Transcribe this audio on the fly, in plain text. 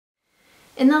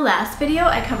In the last video,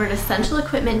 I covered essential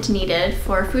equipment needed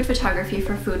for food photography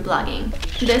for food blogging.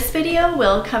 This video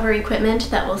will cover equipment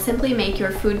that will simply make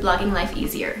your food blogging life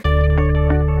easier.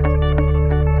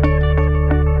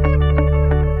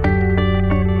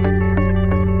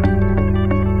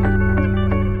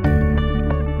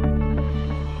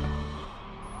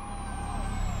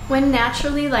 When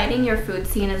naturally lighting your food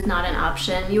scene is not an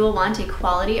option, you will want a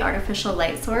quality artificial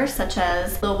light source such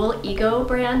as Global Ego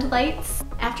brand lights.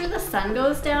 After the sun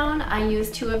goes down, I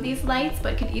use 2 of these lights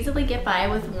but could easily get by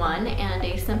with 1 and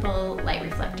a simple light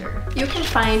reflector. You can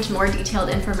find more detailed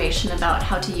information about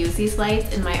how to use these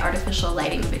lights in my artificial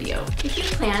lighting video. If you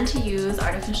plan to use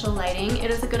artificial lighting,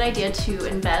 it is a good idea to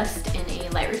invest in a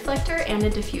light reflector and a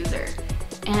diffuser.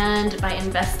 And by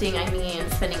investing, I mean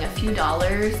spending a few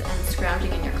dollars and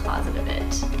scrounging in your closet a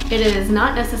bit. It is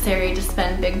not necessary to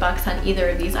spend big bucks on either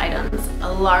of these items.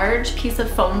 A large piece of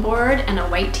foam board and a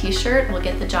white t-shirt will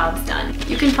get the jobs done.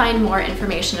 You can find more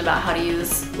information about how to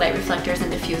use light reflectors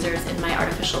and diffusers in my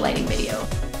artificial lighting video.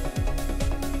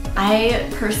 I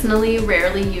personally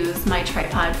rarely use my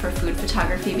tripod for food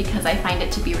photography because I find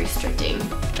it to be restricting.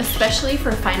 Especially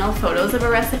for final photos of a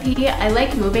recipe, I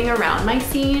like moving around my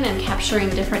scene and capturing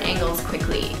different angles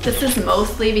quickly. This is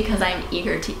mostly because I'm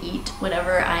eager to eat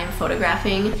whatever I'm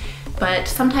photographing, but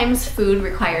sometimes food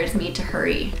requires me to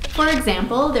hurry. For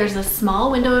example, there's a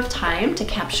small window of time to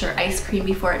capture ice cream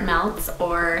before it melts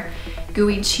or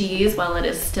gooey cheese while it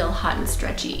is still hot and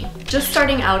stretchy. Just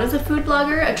starting out as a food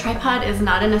blogger, a tripod is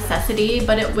not a necessity,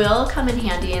 but it will come in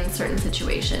handy in certain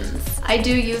situations. I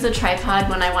do use a tripod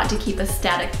when I want to keep a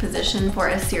static position for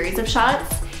a series of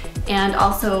shots, and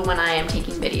also when I am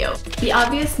taking video. The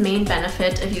obvious main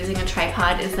benefit of using a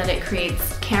tripod is that it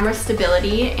creates camera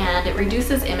stability and it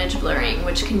reduces image blurring,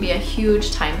 which can be a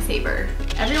huge time saver.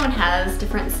 Everyone has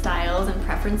different styles and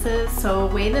preferences, so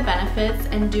weigh the benefits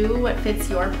and do what fits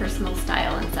your personal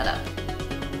style and setup.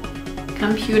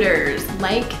 Computers.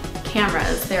 Like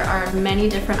cameras, there are many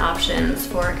different options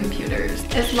for computers.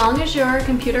 As long as your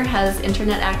computer has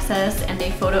internet access and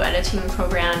a photo editing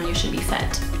program, you should be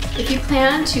set. If you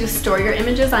plan to store your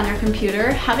images on your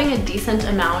computer, having a decent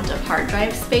amount of hard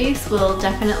drive space will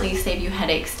definitely save you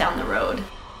headaches down the road.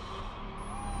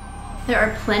 There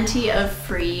are plenty of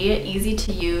free,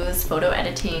 easy-to-use photo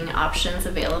editing options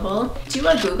available. Do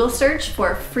a Google search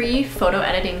for free photo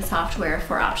editing software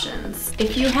for options.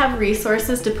 If you have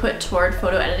resources to put toward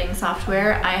photo editing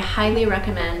software, I highly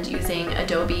recommend using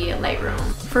Adobe Lightroom.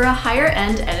 For a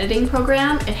higher-end editing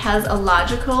program, it has a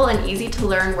logical and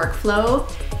easy-to-learn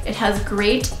workflow. It has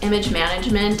great image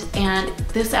management, and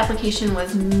this application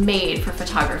was made for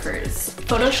photographers.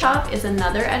 Photoshop is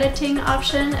another editing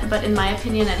option, but in my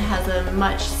opinion it has a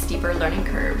much steeper learning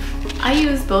curve. I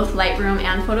use both Lightroom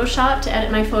and Photoshop to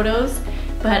edit my photos,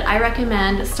 but I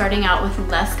recommend starting out with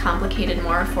less complicated,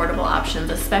 more affordable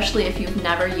options, especially if you've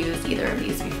never used either of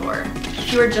these before.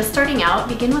 If you are just starting out,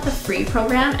 begin with a free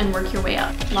program and work your way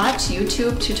up. Watch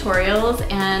YouTube tutorials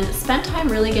and spend time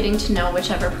really getting to know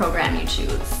whichever program you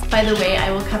choose. By the way,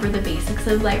 I will cover the basics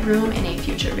of Lightroom in a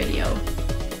future video.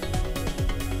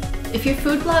 If you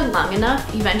food blog long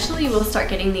enough, eventually you will start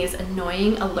getting these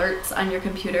annoying alerts on your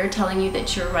computer telling you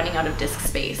that you're running out of disk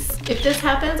space. If this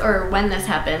happens, or when this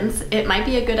happens, it might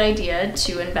be a good idea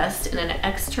to invest in an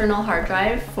external hard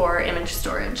drive for image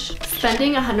storage.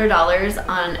 Spending $100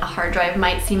 on a hard drive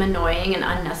might seem annoying and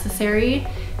unnecessary,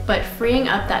 but freeing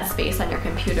up that space on your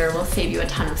computer will save you a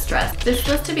ton of stress. This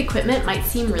list of equipment might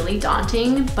seem really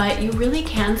daunting, but you really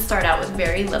can start out with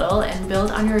very little and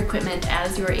build on your equipment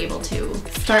as you are able to.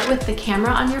 Start with the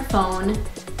camera on your phone,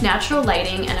 natural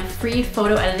lighting, and a free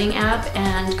photo editing app,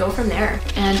 and go from there.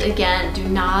 And again, do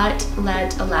not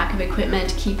let a lack of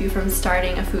equipment keep you from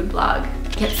starting a food blog.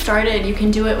 Get started. You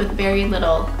can do it with very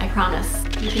little, I promise.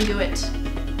 You can do it.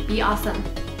 Be awesome.